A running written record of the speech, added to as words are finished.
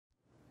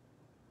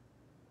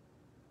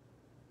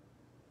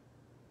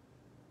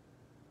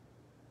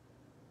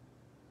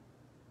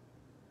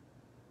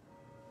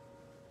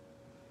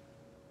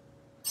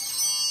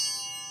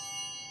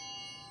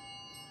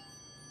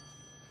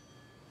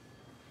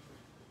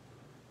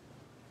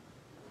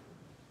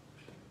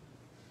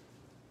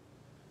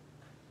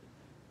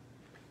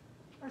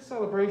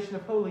Celebration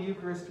of Holy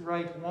Eucharist,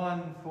 Rite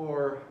One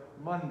for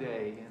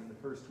Monday in the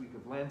first week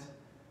of Lent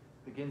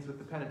begins with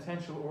the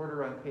penitential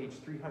order on page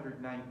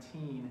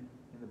 319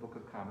 in the Book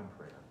of Common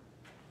Prayer.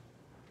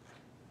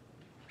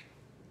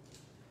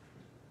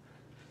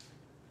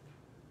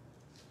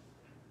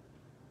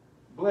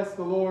 Bless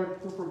the Lord,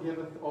 who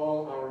forgiveth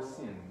all our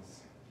sins.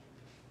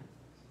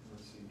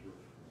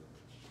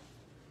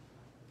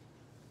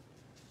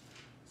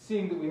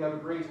 Seeing that we have a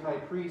great high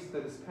priest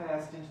that is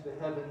passed into the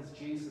heavens,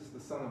 Jesus, the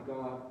Son of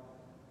God,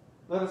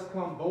 let us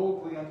come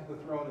boldly unto the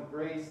throne of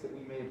grace that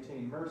we may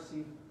obtain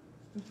mercy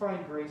and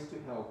find grace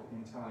to help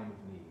in time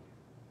of need.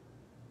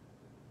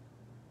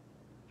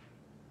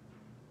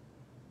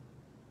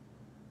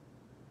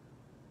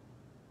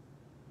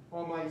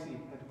 Almighty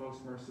and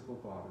most merciful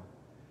Father,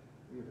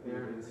 we have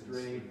erred and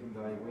strayed from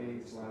thy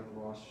ways like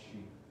lost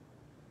sheep.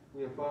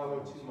 We have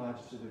followed too much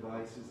the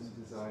devices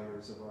and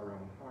desires of our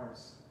own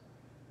hearts.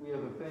 We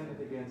have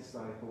offended against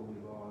thy holy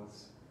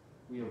laws.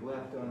 We have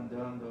left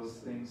undone those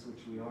things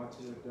which we ought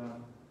to have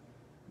done.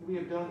 And we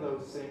have done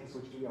those things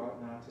which we ought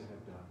not to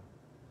have done.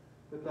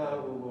 But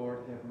thou, O Lord,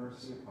 have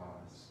mercy upon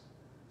us.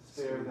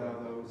 Spare thou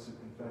those who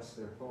confess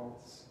their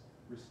faults.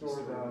 Restore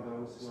thou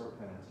those who are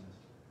penitent,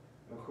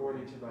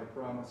 according to thy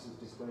promises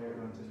declared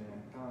unto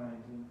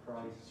mankind in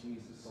Christ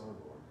Jesus our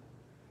Lord.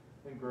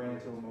 And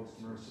grant, O most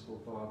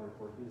merciful Father,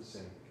 for his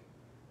sake,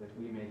 that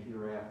we may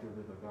hereafter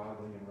live a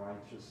godly and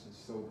righteous and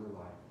sober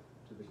life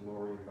to the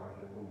glory of thy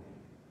holy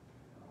name.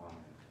 Amen.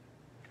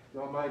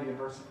 The Almighty and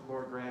merciful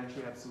Lord grant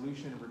you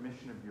absolution and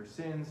remission of your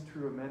sins,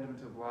 true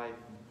amendment of life,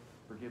 and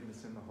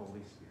forgiveness in the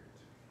Holy Spirit.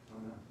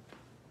 Amen.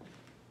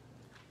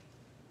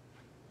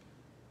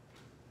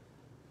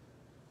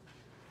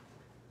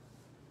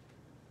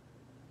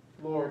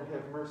 Lord,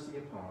 have mercy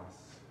upon us.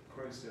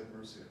 Christ, have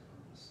mercy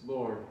upon us.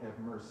 Lord, have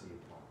mercy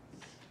upon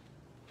us.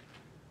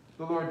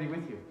 The Lord be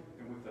with you.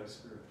 And with thy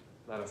spirit.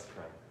 Let us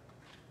pray.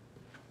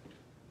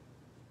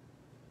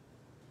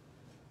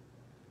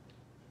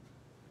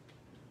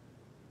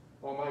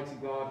 Almighty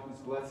God, whose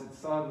blessed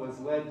Son was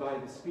led by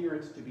the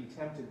Spirit to be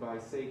tempted by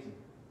Satan,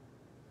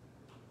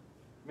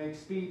 make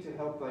speed to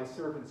help thy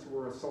servants who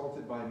are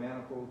assaulted by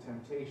manifold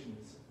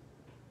temptations.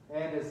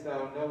 And as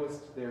thou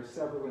knowest their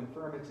several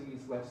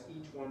infirmities, let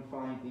each one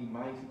find thee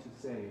mighty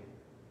to save.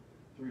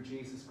 Through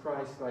Jesus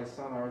Christ, thy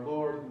Son, our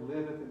Lord, who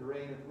liveth and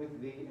reigneth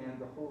with thee and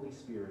the Holy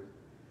Spirit,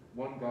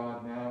 one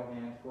God, now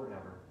and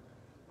forever.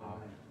 Amen.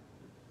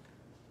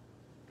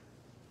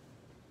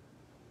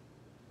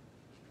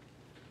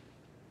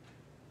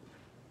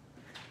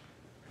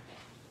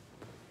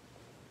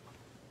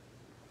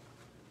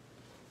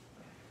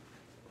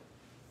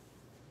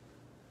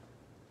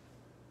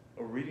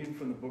 A reading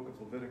from the book of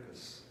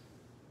Leviticus.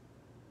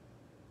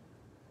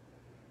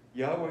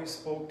 Yahweh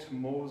spoke to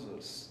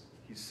Moses.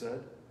 He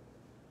said,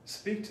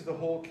 "Speak to the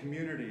whole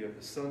community of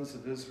the sons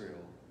of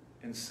Israel,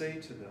 and say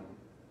to them,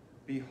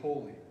 Be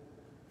holy,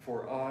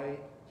 for I,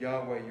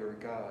 Yahweh your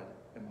God,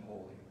 am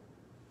holy.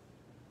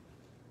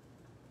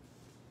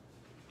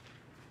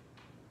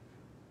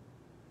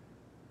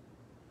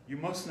 You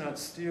must not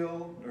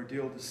steal nor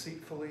deal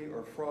deceitfully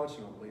or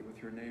fraudulently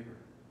with your neighbor.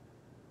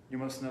 You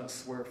must not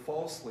swear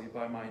falsely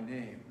by my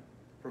name,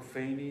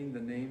 profaning the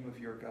name of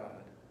your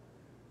God.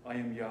 I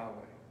am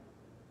Yahweh.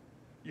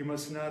 You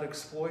must not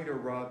exploit or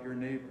rob your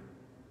neighbor.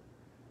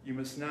 You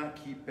must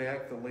not keep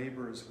back the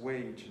laborer's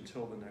wage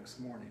until the next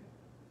morning.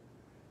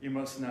 You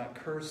must not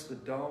curse the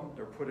dumb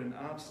or put an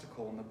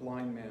obstacle in the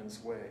blind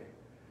man's way,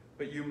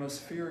 but you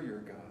must fear your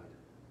God.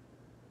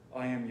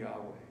 I am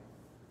Yahweh.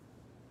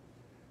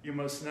 You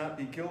must not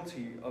be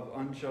guilty of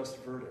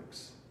unjust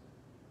verdicts.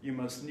 You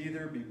must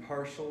neither be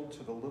partial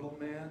to the little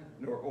man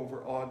nor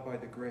overawed by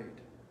the great.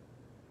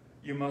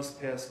 You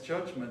must pass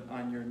judgment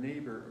on your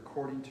neighbor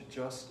according to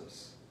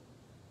justice.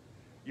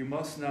 You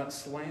must not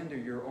slander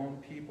your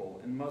own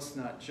people and must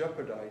not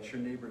jeopardize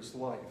your neighbor's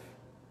life.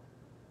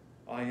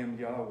 I am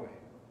Yahweh.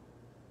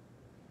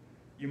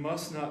 You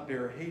must not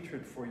bear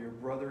hatred for your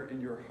brother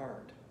in your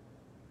heart.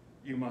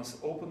 You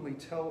must openly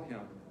tell him,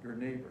 your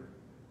neighbor,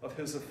 of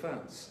his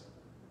offense.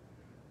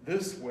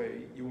 This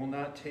way you will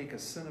not take a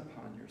sin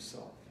upon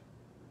yourself.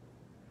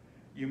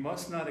 You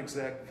must not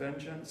exact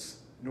vengeance,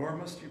 nor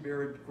must you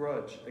bear a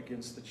grudge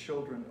against the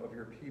children of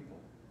your people.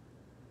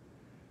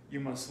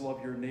 You must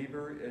love your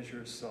neighbor as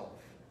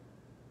yourself.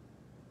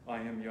 I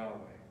am Yahweh.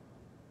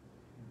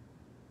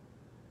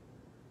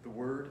 The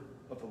word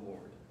of the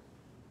Lord.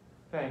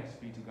 Thanks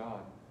be to God.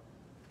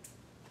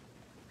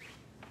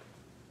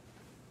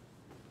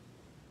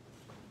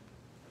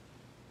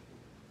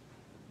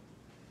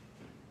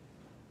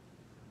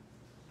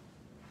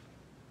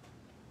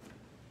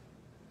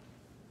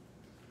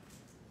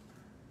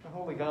 The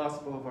Holy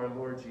Gospel of our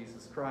Lord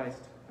Jesus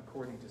Christ,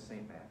 according to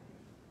St. Matthew.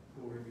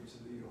 Glory be to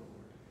thee, O Lord.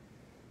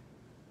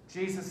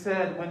 Jesus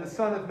said, "When the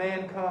Son of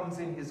Man comes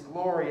in his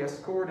glory,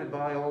 escorted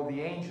by all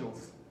the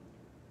angels,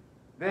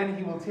 then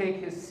he will take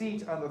his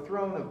seat on the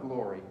throne of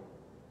glory.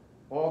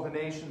 All the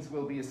nations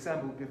will be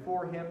assembled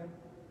before him,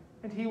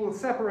 and he will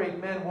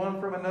separate men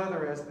one from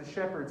another as the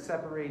shepherd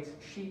separates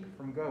sheep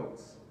from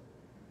goats.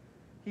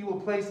 He will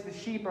place the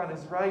sheep on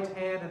his right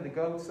hand and the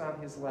goats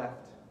on his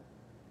left.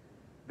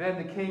 Then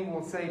the king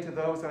will say to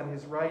those on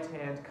his right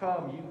hand,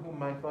 "Come, you whom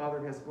my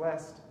Father has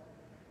blessed.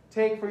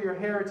 Take for your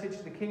heritage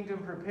the kingdom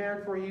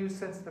prepared for you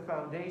since the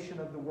foundation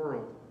of the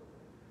world.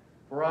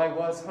 For I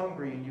was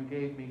hungry, and you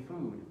gave me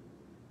food.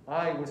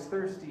 I was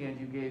thirsty, and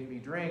you gave me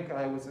drink.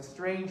 I was a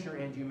stranger,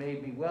 and you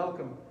made me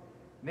welcome.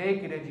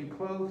 Naked, and you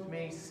clothed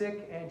me.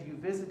 Sick, and you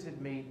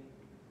visited me.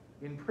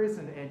 In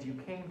prison, and you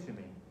came to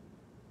me."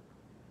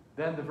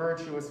 Then the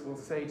virtuous will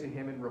say to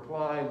him in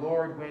reply,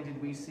 "Lord, when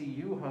did we see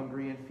you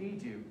hungry and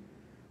feed you,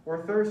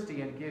 or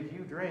thirsty and give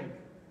you drink?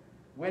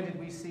 When did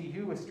we see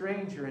you a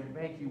stranger and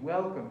make you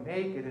welcome,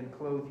 naked and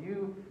clothe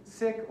you,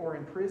 sick or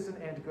in prison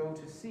and go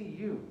to see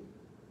you?"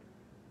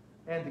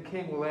 And the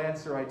king will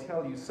answer, "I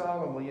tell you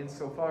solemnly,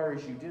 insofar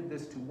as you did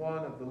this to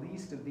one of the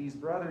least of these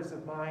brothers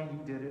of mine,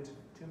 you did it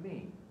to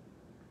me."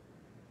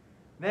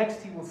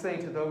 Next he will say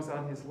to those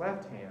on his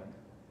left hand,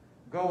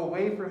 "Go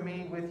away from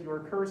me with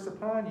your curse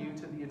upon you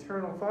to the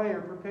eternal fire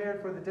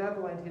prepared for the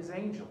devil and his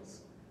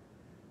angels.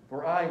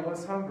 For I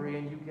was hungry,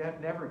 and you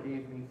never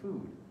gave me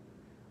food.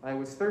 I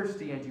was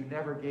thirsty, and you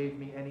never gave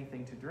me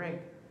anything to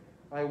drink.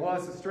 I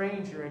was a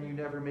stranger, and you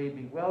never made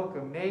me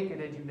welcome,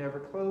 naked, and you never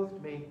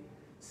clothed me,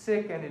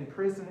 sick and in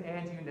prison,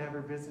 and you never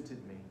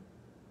visited me."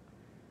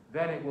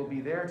 Then it will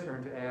be their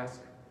turn to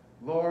ask,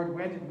 "Lord,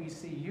 when did we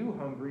see you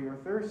hungry or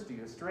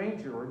thirsty, a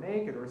stranger or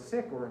naked or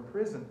sick or in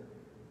prison,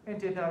 and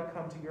did not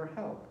come to your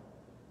help?"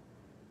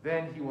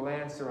 Then he will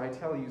answer, "I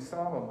tell you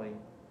solemnly,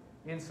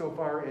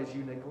 insofar as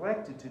you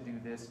neglected to do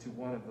this to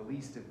one of the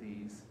least of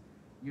these,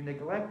 you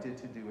neglected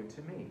to do it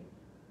to me."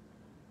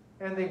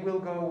 And they will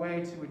go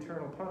away to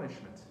eternal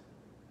punishment,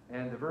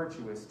 and the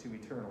virtuous to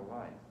eternal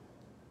life.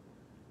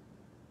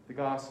 The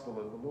Gospel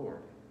of the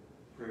Lord.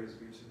 Praise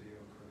be to thee,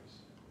 O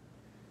Christ.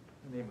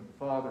 In the name of the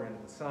Father, and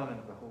of the Son, and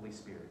of the Holy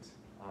Spirit.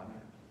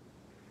 Amen.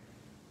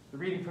 The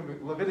reading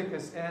from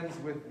Leviticus ends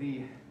with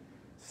the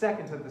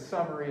second of the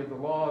summary of the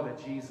law that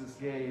Jesus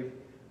gave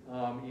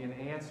in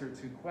answer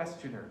to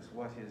questioners.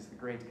 What is the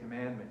great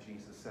commandment?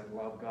 Jesus said,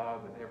 "Love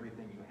God with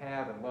everything you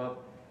have, and love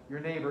your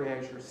neighbor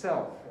as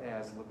yourself,"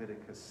 as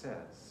Leviticus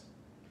says.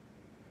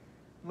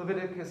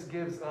 Leviticus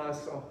gives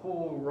us a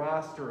whole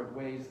roster of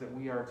ways that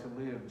we are to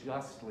live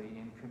justly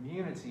in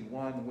community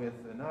one with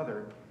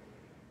another.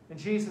 And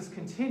Jesus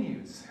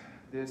continues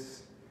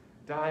this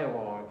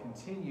dialogue,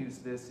 continues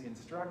this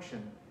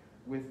instruction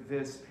with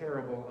this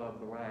parable of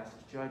the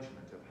Last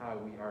Judgment, of how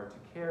we are to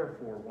care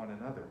for one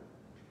another.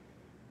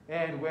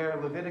 And where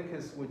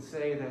Leviticus would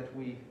say that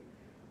we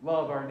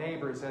love our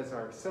neighbors as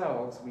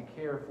ourselves, we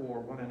care for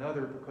one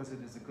another because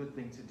it is a good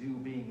thing to do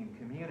being in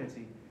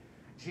community,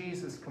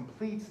 Jesus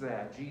completes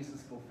that.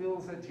 Jesus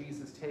fulfills it.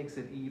 Jesus takes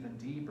it even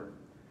deeper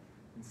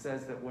and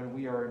says that when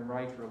we are in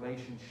right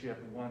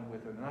relationship one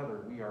with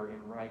another, we are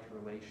in right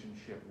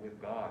relationship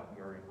with God.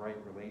 We are in right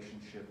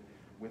relationship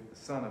with the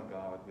Son of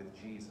God, with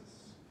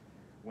Jesus.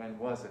 When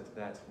was it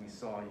that we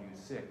saw you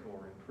sick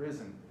or in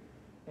prison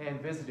and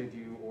visited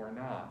you or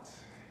not?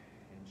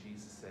 And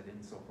Jesus said,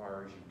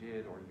 insofar as you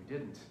did or you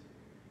didn't,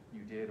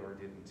 you did or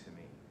didn't to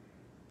me.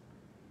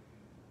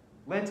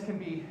 Lent can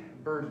be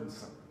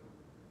burdensome.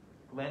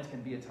 Lent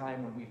can be a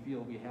time when we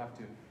feel we have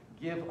to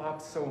give up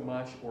so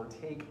much or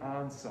take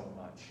on so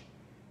much.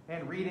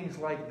 And readings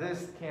like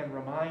this can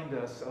remind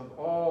us of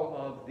all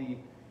of the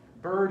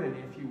burden,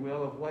 if you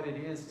will, of what it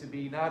is to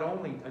be not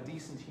only a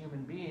decent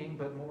human being,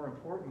 but more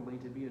importantly,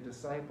 to be a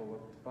disciple,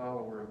 a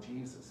follower of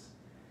Jesus.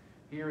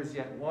 Here is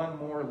yet one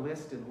more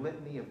list and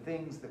litany of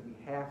things that we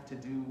have to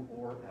do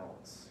or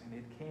else. And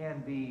it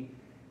can be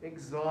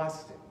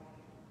exhausting,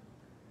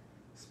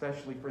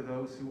 especially for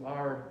those who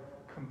are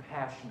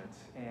compassionate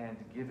and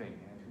giving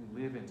and who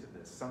live into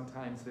this.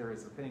 Sometimes there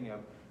is a thing of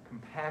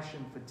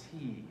compassion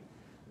fatigue,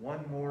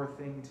 one more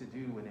thing to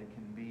do, and it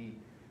can be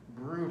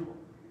brutal.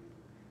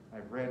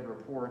 I've read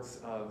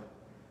reports of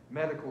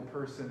medical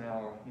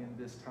personnel in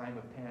this time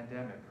of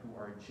pandemic who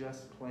are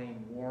just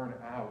plain worn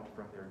out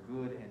from their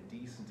good and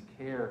decent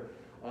care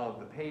of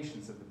the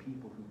patients, of the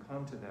people who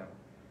come to them.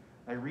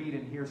 I read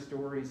and hear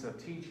stories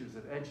of teachers,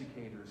 of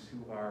educators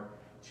who are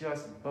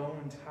just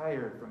bone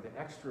tired from the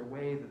extra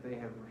way that they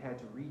have had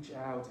to reach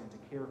out and to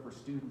care for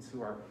students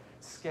who are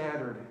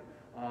scattered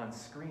on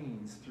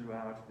screens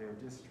throughout their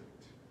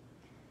district.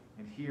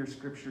 And here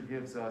Scripture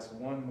gives us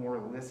one more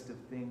list of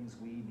things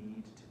we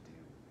need to do.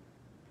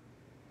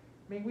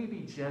 May we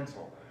be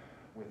gentle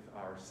with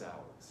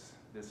ourselves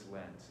this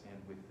Lent and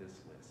with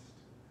this list.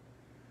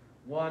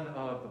 One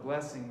of the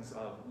blessings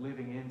of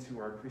living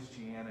into our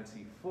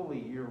Christianity fully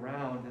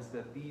year-round is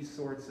that these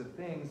sorts of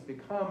things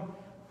become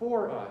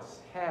for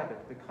us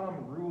habit,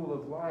 become rule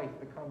of life,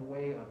 become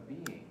way of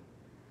being.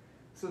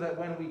 So that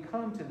when we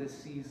come to this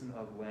season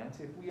of Lent,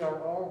 if we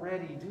are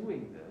already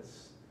doing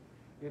this,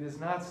 it is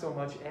not so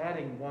much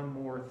adding one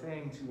more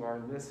thing to our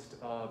list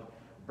of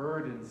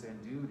burdens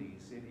and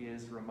duties. It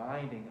is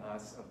reminding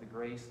us of the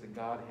grace that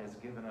God has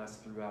given us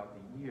throughout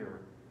the year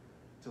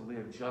to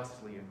live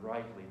justly and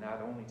rightly,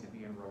 not only to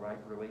be in right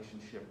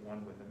relationship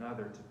one with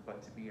another,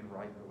 but to be in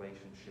right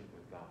relationship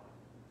with God.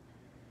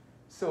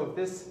 So if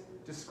this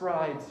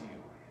describes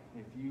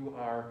you, if you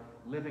are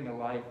living a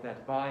life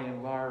that by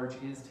and large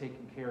is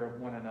taking care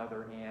of one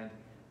another and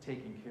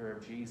taking care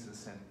of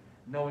Jesus, and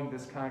knowing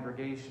this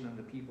congregation and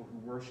the people who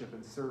worship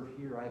and serve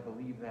here, I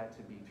believe that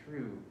to be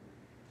true,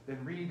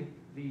 then read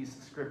these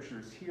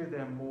scriptures, hear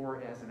them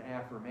more as an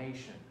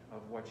affirmation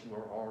of what you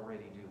are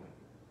already doing.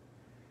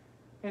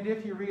 And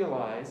if you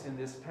realize in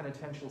this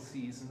penitential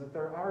season that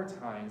there are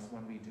times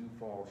when we do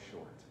fall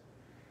short,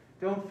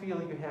 don't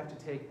feel you have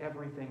to take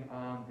everything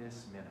on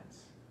this minute.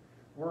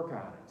 Work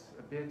on it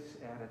a bit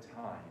at a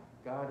time.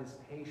 God is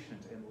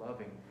patient and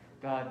loving.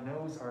 God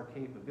knows our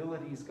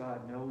capabilities.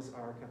 God knows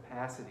our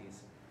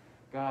capacities.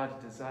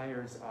 God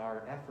desires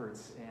our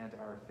efforts and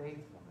our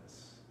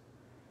faithfulness.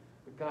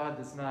 But God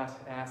does not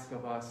ask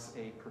of us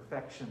a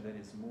perfection that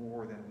is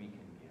more than we can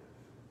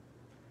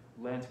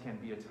give. Lent can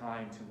be a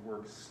time to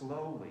work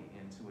slowly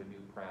into a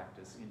new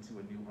practice, into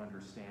a new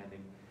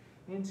understanding,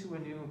 into a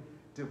new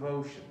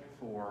devotion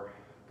for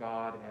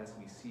God as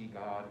we see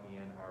God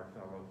in our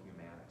fellow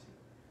humanity.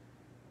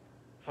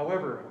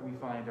 However we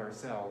find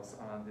ourselves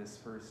on this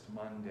first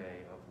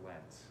Monday of Lent,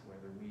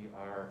 whether we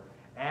are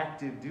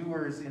active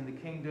doers in the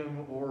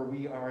kingdom or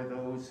we are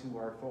those who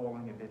are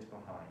falling a bit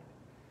behind,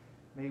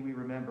 may we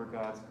remember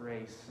God's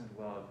grace and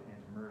love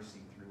and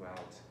mercy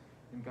throughout,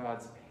 and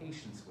God's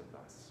patience with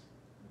us,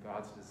 and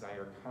God's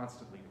desire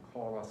constantly to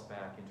call us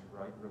back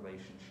into right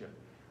relationship,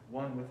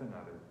 one with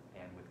another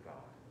and with God.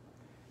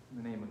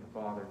 In the name of the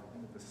Father,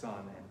 and of the Son,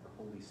 and of the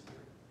Holy Spirit.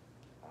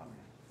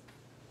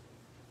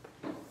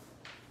 Amen.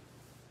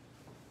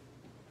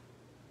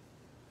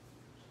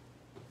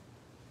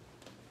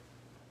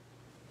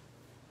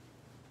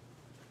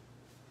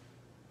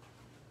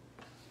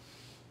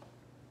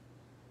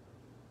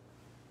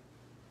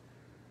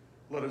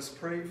 Let us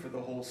pray for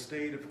the whole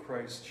state of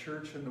Christ's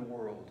church and the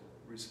world,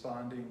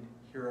 responding,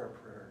 hear our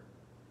prayer.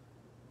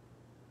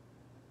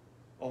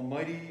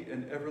 Almighty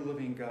and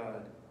ever-living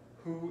God,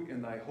 who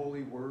in thy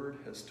holy word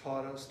has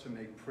taught us to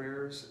make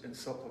prayers and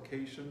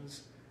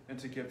supplications and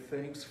to give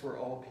thanks for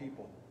all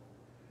people,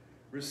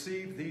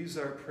 receive these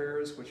our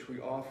prayers which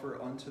we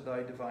offer unto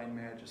thy divine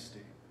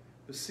majesty,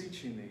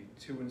 beseeching thee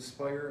to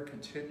inspire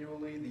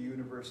continually the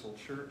universal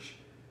church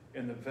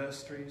and the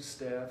vestry,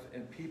 staff,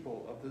 and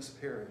people of this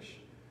parish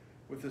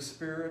with the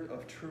spirit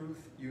of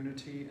truth,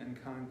 unity,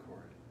 and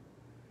concord,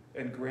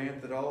 and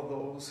grant that all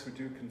those who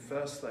do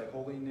confess thy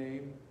holy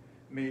name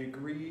may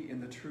agree in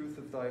the truth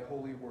of thy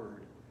holy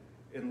word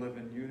and live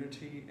in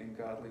unity and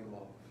godly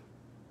love.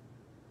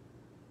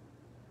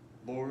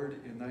 Lord,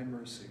 in thy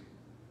mercy,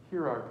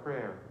 hear our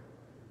prayer.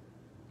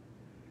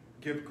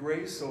 Give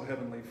grace, O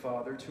Heavenly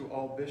Father, to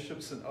all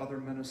bishops and other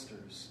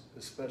ministers,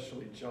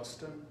 especially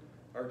Justin,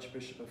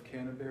 Archbishop of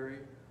Canterbury,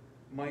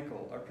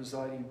 Michael, our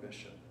presiding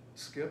bishop,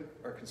 Skip,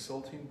 our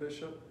consulting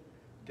bishop,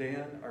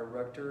 Dan, our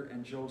rector,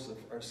 and Joseph,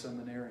 our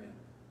seminarian,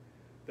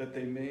 that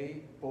they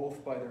may,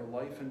 both by their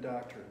life and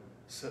doctrine,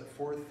 set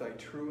forth thy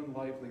true and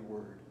lively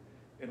word,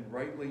 and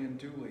rightly and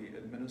duly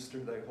administer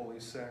thy holy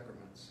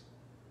sacraments.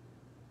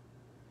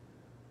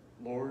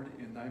 Lord,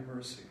 in thy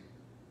mercy,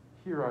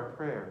 hear our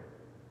prayer.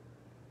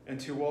 And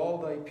to all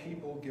thy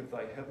people give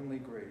thy heavenly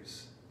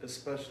grace,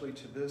 especially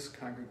to this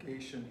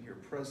congregation here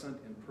present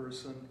in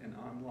person and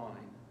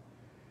online,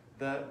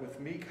 that with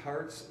meek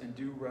hearts and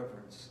due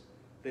reverence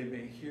they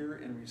may hear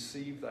and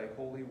receive thy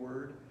holy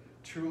word,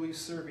 truly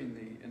serving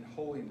thee in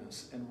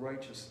holiness and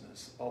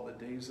righteousness all the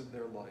days of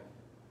their life.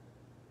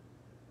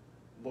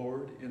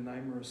 Lord, in thy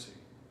mercy,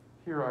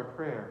 hear our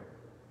prayer.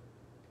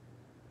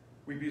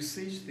 We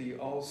beseech thee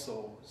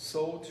also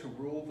so to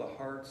rule the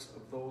hearts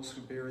of those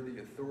who bear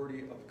the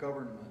authority of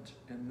government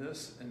in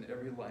this and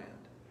every land,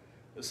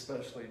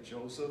 especially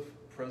Joseph,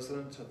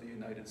 President of the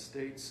United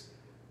States,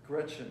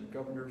 Gretchen,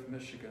 Governor of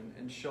Michigan,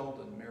 and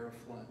Sheldon, Mayor of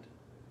Flint,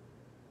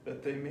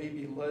 that they may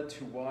be led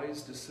to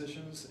wise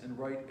decisions and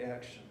right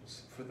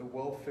actions for the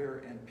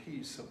welfare and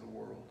peace of the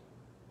world.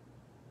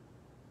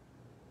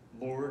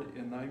 Lord,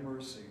 in thy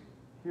mercy,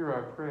 hear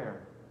our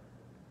prayer.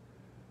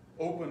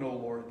 Open, O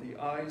Lord,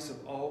 the eyes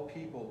of all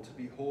people to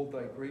behold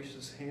thy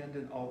gracious hand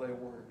in all thy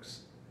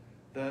works,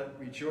 that,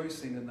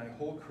 rejoicing in thy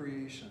whole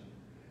creation,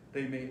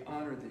 they may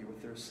honor thee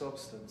with their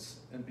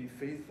substance and be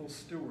faithful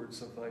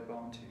stewards of thy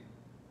bounty.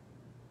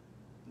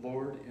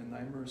 Lord, in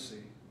thy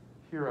mercy,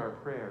 hear our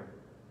prayer.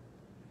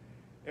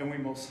 And we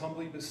most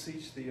humbly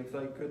beseech thee of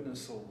thy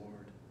goodness, O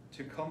Lord,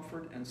 to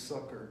comfort and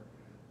succor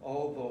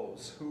all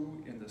those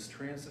who in this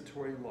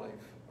transitory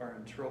life are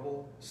in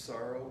trouble,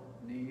 sorrow,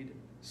 need,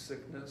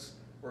 sickness,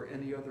 or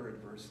any other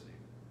adversity.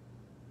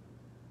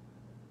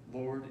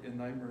 Lord, in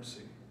thy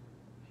mercy,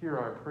 hear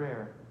our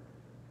prayer.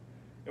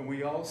 And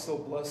we also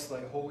bless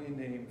thy holy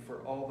name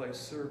for all thy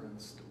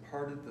servants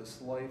departed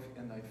this life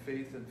in thy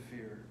faith and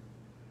fear,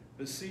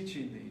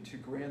 beseeching thee to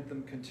grant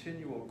them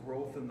continual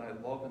growth in thy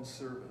love and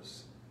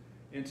service,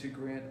 and to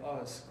grant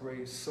us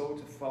grace so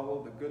to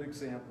follow the good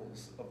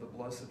examples of the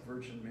Blessed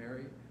Virgin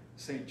Mary,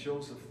 Saint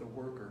Joseph the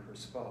worker, her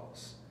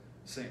spouse,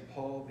 Saint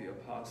Paul the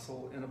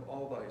apostle, and of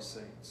all thy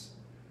saints,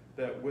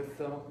 that with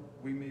them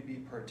we may be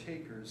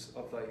partakers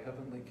of thy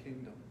heavenly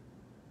kingdom.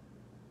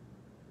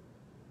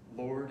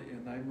 Lord,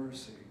 in thy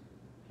mercy,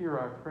 hear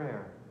our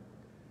prayer.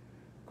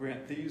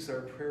 grant these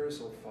our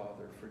prayers, O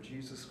Father, for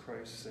Jesus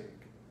Christ's sake,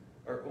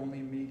 our only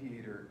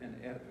mediator and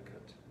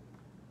advocate.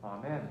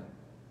 Amen.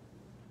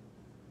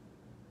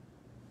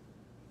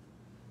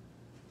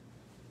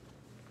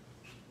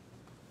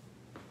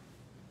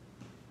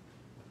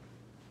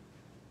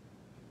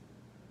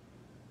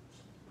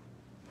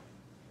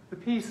 The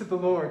peace of the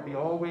Lord be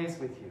always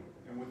with you.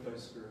 And with thy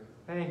spirit.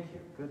 Thank you.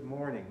 Good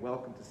morning.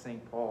 Welcome to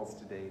St. Paul's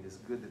today. It is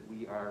good that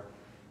we are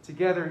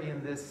together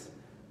in this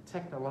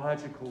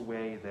technological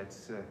way that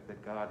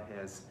God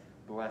has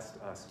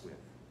blessed us with.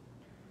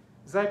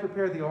 As I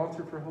prepare the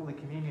altar for Holy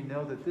Communion,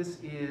 know that this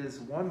is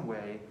one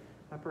way,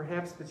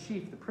 perhaps the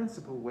chief, the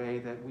principal way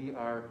that we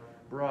are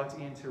brought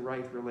into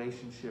right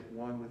relationship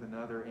one with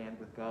another and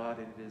with God,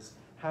 and it is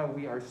how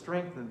we are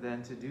strengthened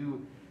then to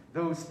do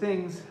those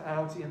things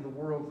out in the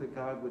world that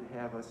God would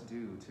have us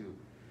do, to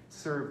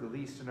serve the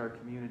least in our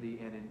community,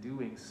 and in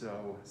doing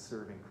so,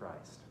 serving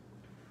Christ.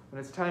 When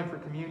it's time for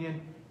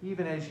communion,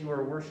 even as you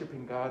are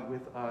worshiping God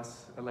with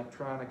us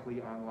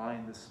electronically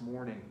online this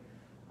morning,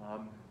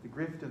 the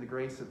gift and the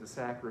grace of the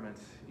sacrament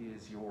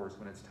is yours.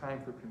 When it's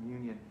time for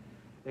communion,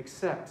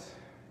 accept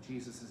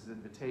Jesus'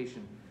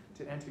 invitation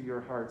to enter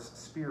your hearts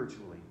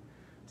spiritually,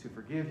 to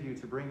forgive you,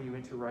 to bring you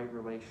into right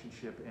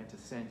relationship, and to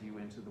send you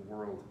into the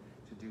world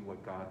to do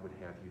what God would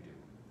have you do.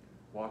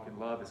 Walk in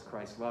love as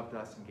Christ loved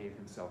us and gave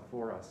himself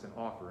for us, an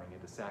offering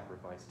and a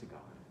sacrifice to God.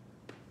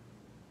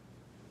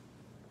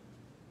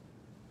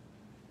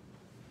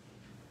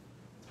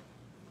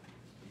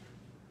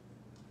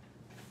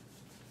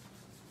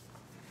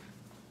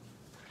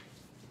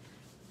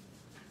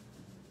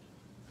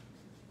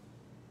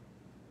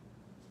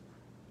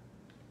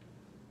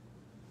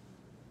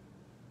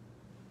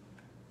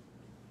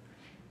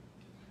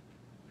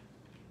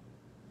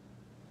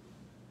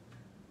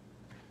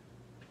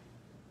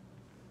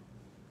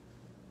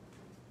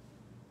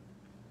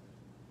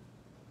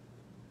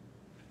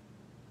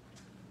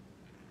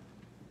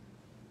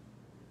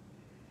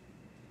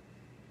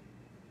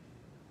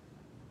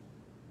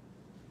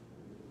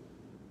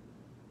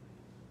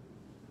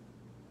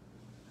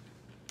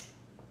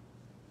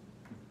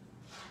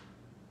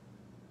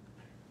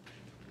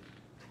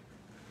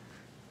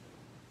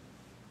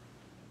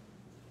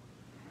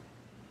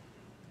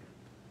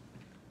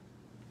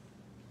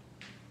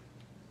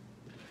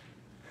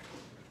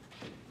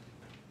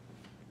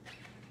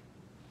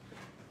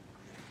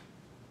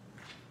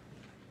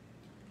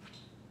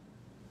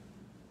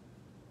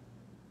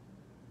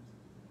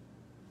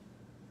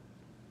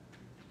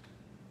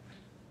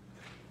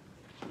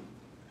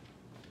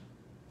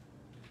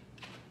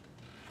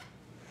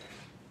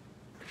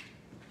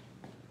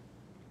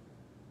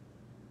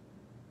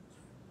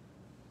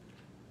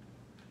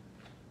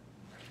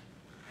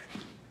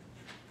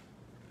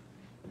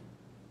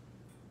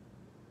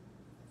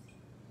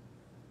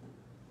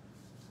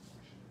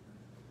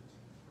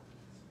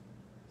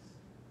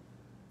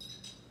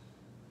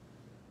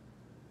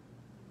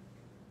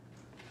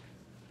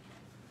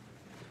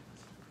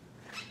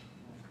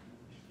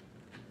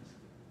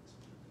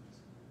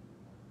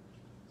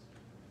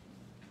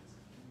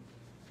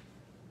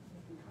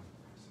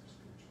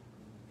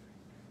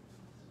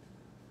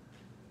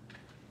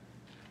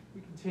 We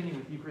continue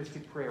with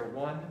Eucharistic Prayer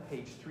 1,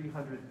 page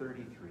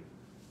 333.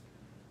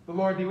 The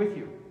Lord be with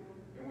you.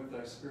 And with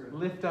thy spirit.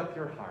 Lift up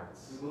your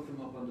hearts. We lift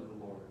them up unto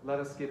the Lord. Let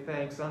us give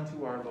thanks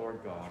unto our Lord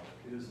God.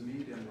 It is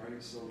meet and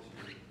right so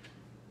to do.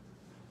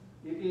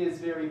 It is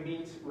very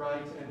meet,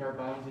 right, and our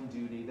bounden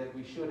duty that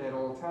we should at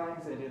all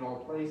times and in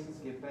all places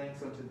give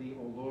thanks unto thee,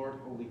 O Lord,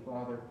 Holy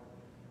Father,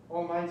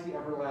 Almighty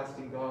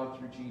everlasting God,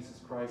 through Jesus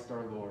Christ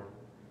our Lord,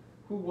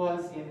 who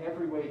was in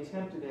every way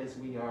tempted as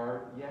we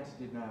are, yet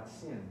did not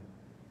sin,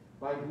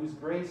 by whose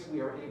grace we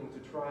are able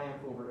to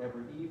triumph over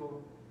every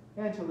evil,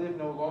 and to live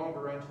no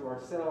longer unto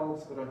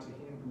ourselves, but unto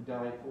him who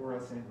died for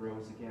us and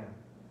rose again.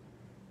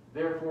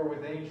 Therefore,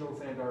 with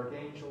angels and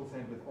archangels,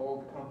 and with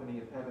all the company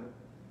of heaven,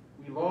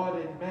 we laud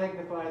and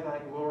magnify thy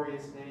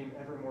glorious name,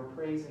 evermore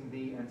praising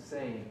thee and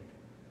saying,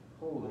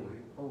 Holy,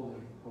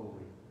 holy,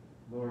 holy,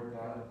 Lord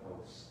God of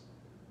hosts,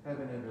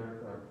 heaven and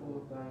earth are full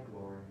of thy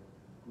glory.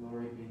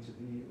 Glory be to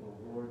thee,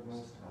 O Lord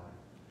Most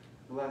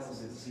High.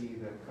 Blessed is he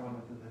that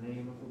cometh in the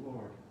name of the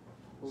Lord.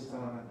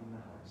 Hosanna in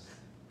the highest.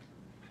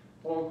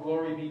 All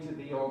glory be to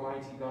thee,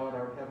 Almighty God,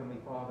 our heavenly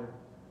Father,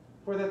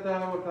 for that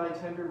thou of thy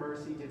tender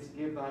mercy didst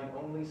give thine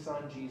only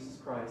Son, Jesus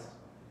Christ,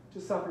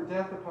 to suffer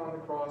death upon the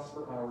cross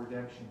for our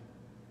redemption,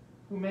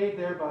 who made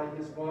thereby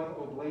his one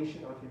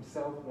oblation of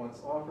himself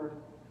once offered,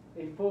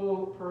 a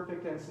full,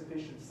 perfect, and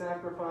sufficient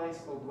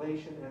sacrifice,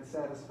 oblation, and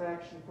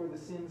satisfaction for the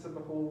sins of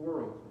the whole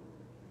world,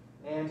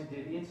 and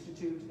did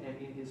institute and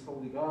in his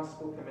holy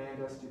gospel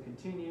command us to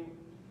continue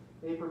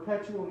a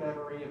perpetual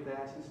memory of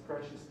that his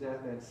precious death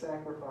and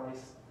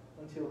sacrifice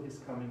until his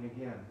coming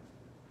again.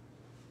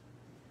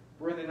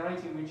 For in the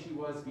night in which he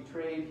was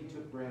betrayed, he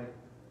took bread,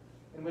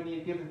 and when he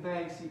had given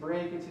thanks, he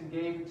brake it and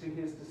gave it to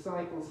his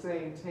disciples,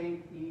 saying,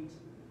 Take, eat,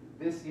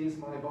 this is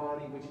my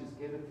body which is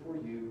given for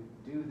you.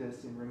 Do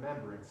this in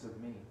remembrance of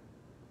me.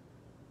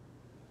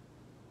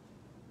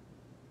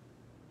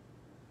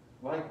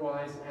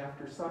 Likewise,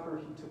 after supper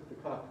he took the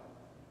cup,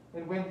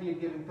 and when he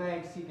had given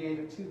thanks, he gave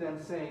it to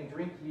them, saying,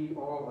 Drink ye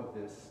all of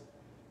this,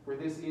 for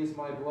this is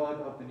my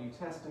blood of the New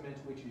Testament,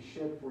 which is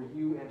shed for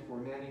you and for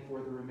many for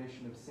the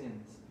remission of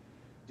sins.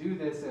 Do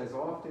this as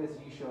oft as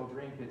ye shall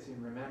drink it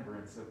in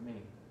remembrance of me.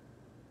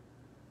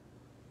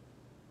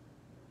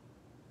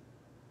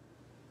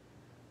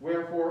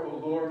 Wherefore, O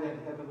Lord and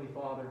Heavenly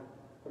Father,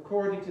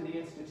 according to the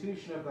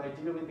institution of thy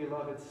dearly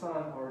beloved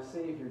Son, our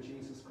Savior,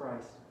 Jesus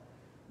Christ,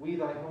 we,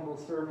 thy humble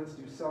servants,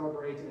 do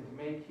celebrate and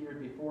make here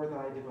before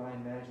thy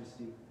divine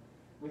majesty,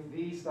 with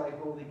these thy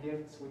holy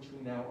gifts which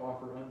we now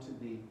offer unto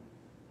thee,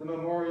 the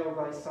memorial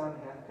thy Son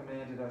hath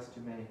commanded us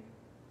to make,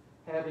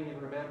 having in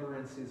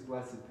remembrance his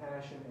blessed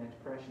passion and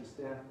precious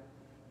death,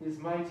 his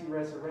mighty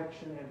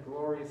resurrection and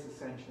glorious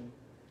ascension,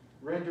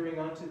 rendering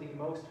unto thee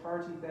most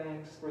hearty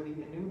thanks for the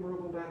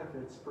innumerable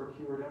benefits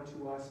procured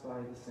unto us by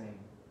the same.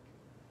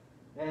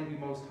 And we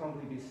most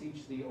humbly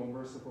beseech thee, O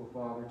merciful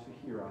Father,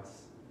 to hear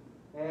us,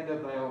 and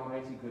of thy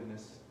almighty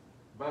goodness,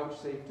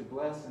 vouchsafe to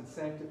bless and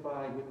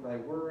sanctify with thy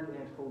word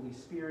and Holy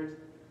Spirit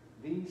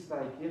these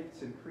thy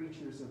gifts and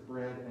creatures of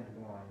bread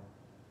and wine,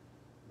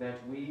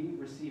 that we,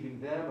 receiving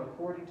them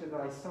according to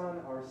thy Son,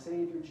 our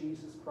Savior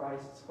Jesus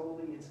Christ's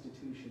holy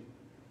institution,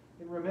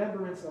 in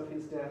remembrance of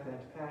his death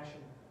and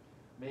passion,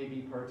 may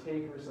be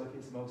partakers of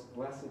his most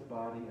blessed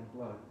body and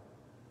blood.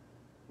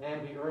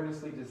 And we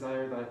earnestly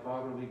desire thy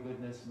fatherly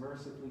goodness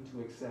mercifully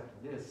to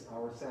accept this,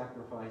 our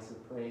sacrifice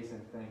of praise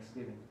and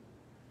thanksgiving,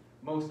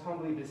 most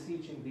humbly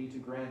beseeching thee to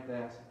grant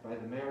that, by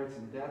the merits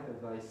and death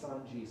of thy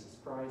Son, Jesus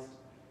Christ,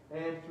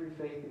 and through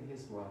faith in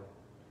his blood,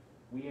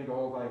 we and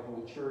all thy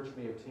whole church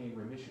may obtain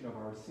remission of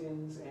our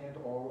sins and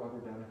all other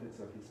benefits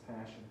of his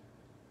passion.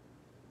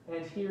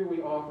 And here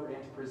we offer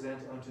and present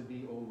unto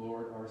thee, O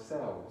Lord,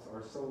 ourselves,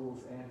 our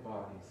souls and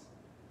bodies,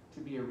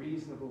 to be a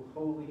reasonable,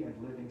 holy, and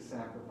living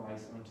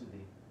sacrifice unto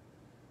thee,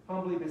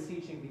 humbly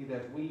beseeching thee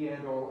that we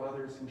and all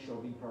others who shall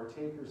be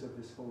partakers of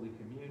this holy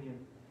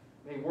communion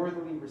may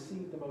worthily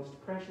receive the most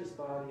precious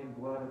body and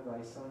blood of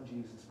thy Son,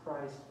 Jesus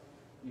Christ,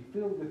 be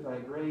filled with thy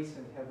grace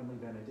and heavenly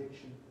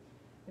benediction,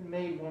 and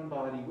made one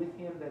body with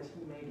him, that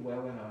he may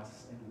dwell in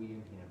us and we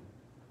in him.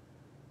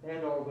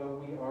 And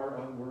although we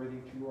are unworthy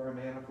through our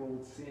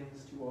manifold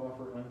sins to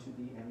offer unto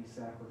thee any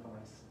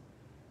sacrifice,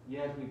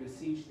 yet we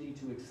beseech thee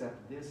to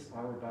accept this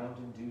our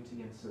bounden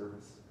duty and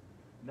service,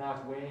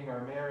 not weighing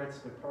our merits,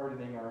 but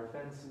pardoning our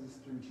offenses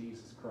through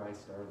Jesus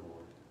Christ our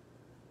Lord.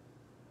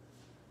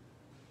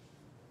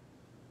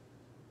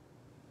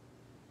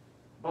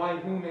 By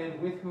whom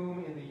and with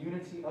whom, in the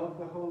unity of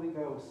the Holy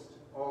Ghost,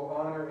 all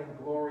honor and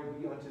glory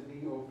be unto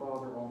thee, O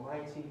Father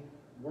Almighty,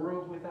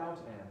 world without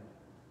end.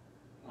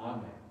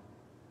 Amen.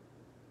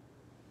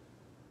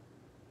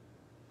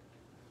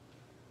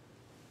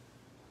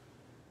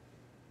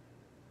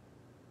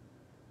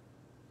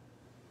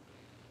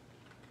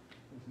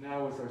 And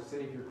now, as our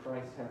Savior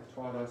Christ hath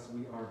taught us,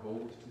 we are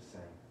bold to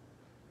say,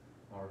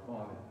 Our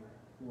Father,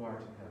 who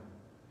art in heaven,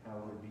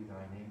 hallowed be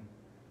thy name.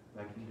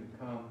 Thy kingdom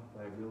come,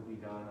 thy will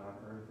be done on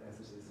earth as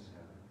it is in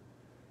heaven.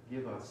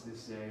 Give us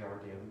this day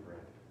our daily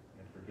bread,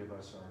 and forgive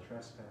us our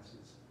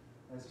trespasses,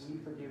 as we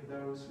forgive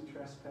those who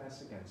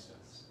trespass against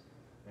us.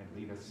 And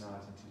lead us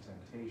not into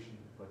temptation,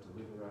 but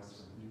deliver us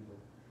from evil.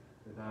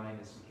 For thine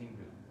is the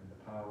kingdom, and the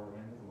power,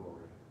 and the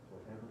glory,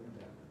 forever and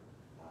ever.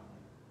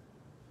 Amen.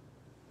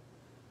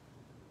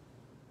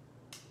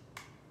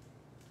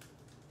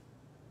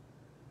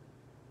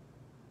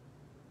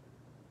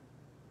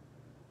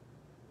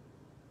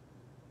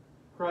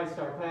 Christ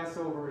our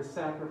Passover is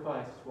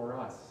sacrificed for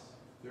us.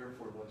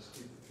 Therefore, let us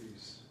keep the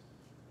feast.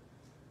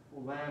 O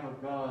Lamb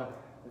of God,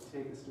 that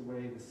takest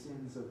away the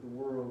sins of the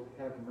world,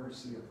 have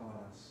mercy upon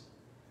us.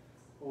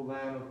 O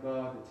Lamb of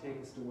God, that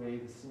takest away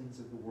the sins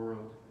of the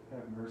world,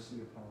 have mercy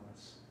upon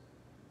us.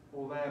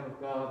 O Lamb of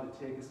God, that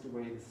takest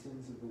away the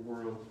sins of the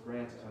world,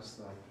 grant us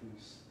thy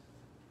peace.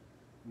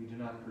 We do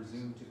not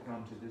presume to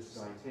come to this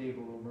thy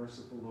table, O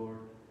merciful Lord,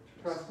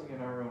 trusting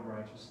in our own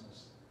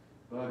righteousness,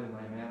 but in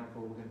thy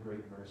manifold and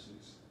great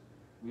mercies.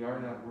 We are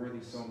not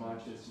worthy so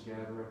much as to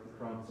gather up the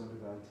crumbs under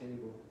thy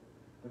table,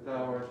 but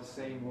thou art the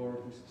same Lord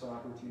whose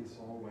property is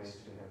always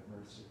to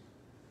have mercy.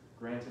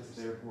 Grant us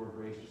therefore,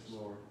 gracious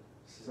Lord,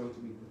 so to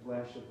eat the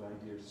flesh of thy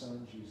dear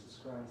Son, Jesus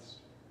Christ,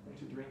 and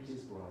to drink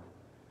his blood,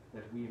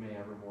 that we may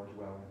evermore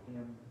dwell in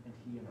him, and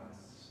he in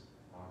us.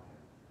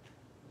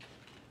 Amen.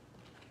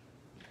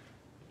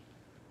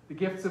 The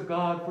gifts of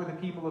God for the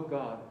people of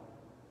God.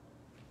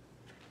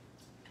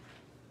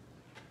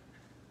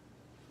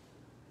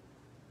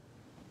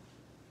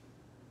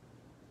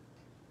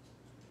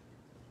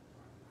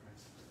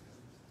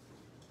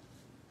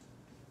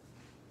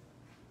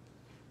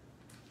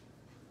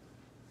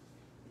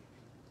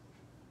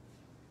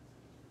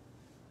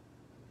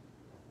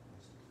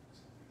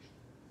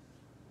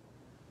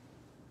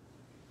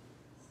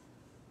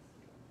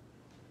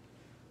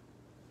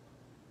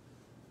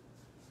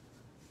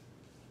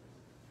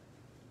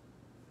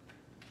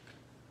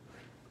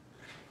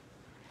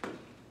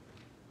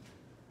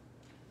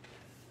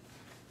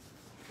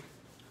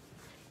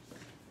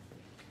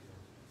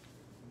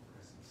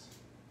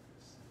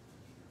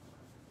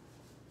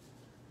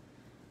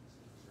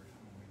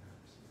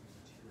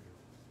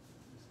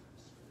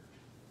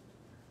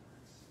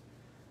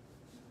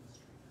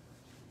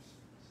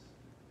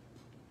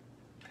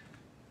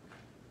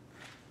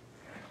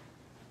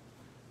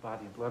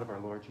 body and blood of our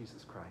Lord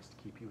Jesus Christ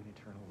keep you in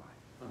eternal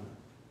life. Amen.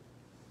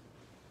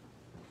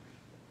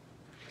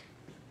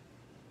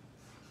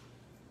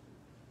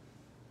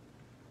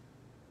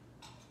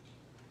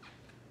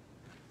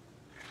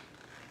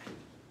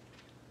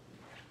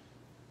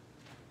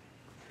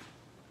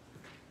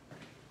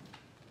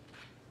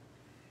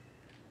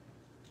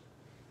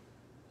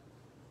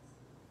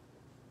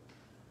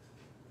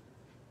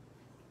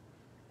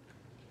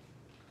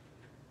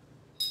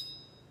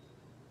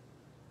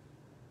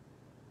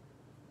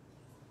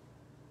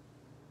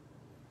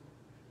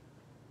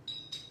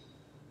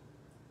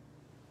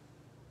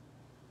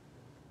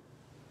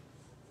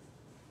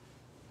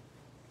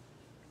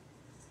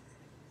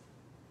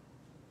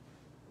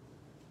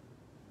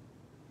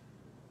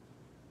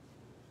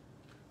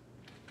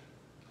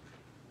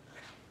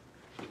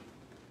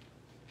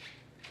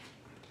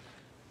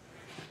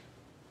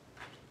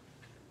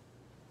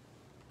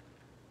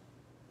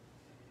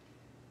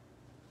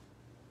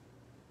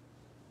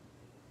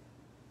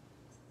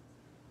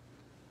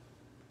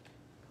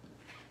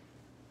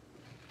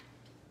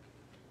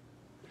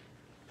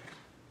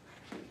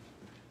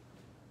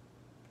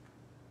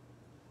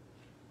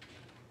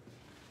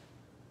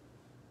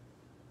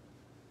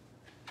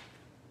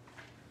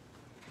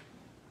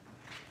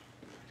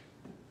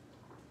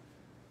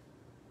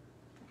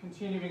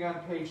 Continuing on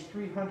page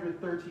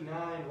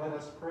 339, let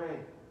us pray.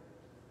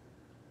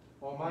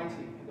 Almighty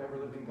and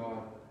ever-living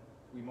God,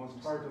 we most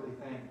heartily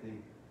thank Thee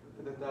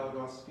for that Thou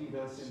dost feed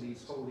us in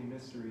these holy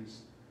mysteries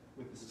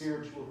with the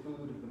spiritual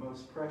food of the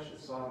most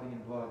precious body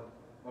and blood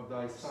of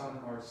Thy Son,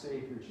 our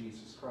Savior,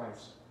 Jesus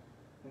Christ,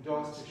 and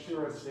dost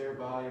assure us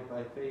thereby of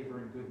Thy favor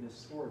and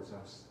goodness towards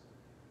us,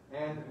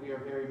 and that we are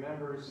very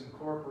members and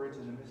corporate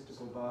in the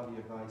mystical body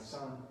of Thy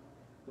Son,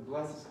 the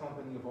blessed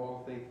company of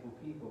all faithful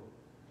people,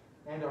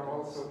 and are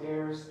also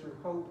heirs through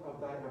hope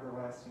of Thy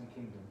everlasting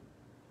kingdom.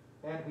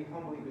 And we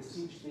humbly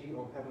beseech Thee,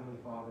 O Heavenly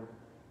Father,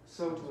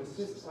 so to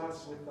assist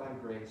us with Thy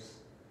grace,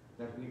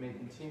 that we may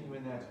continue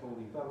in that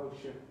holy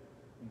fellowship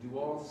and do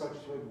all such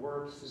good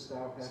works as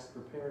Thou hast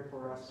prepared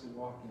for us to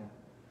walk in,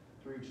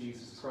 through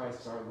Jesus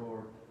Christ our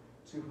Lord,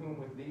 to whom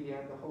with Thee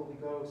and the Holy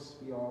Ghost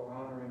be all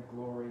honor and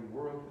glory,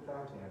 world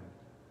without end.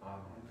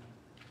 Amen.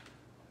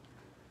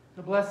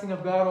 The blessing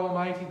of God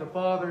Almighty, the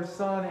Father,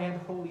 Son, and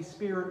Holy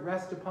Spirit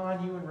rest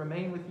upon you and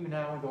remain with you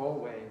now and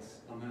always.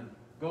 Amen.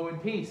 Go in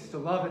peace to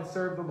love and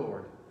serve the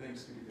Lord.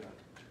 Thanks be to God.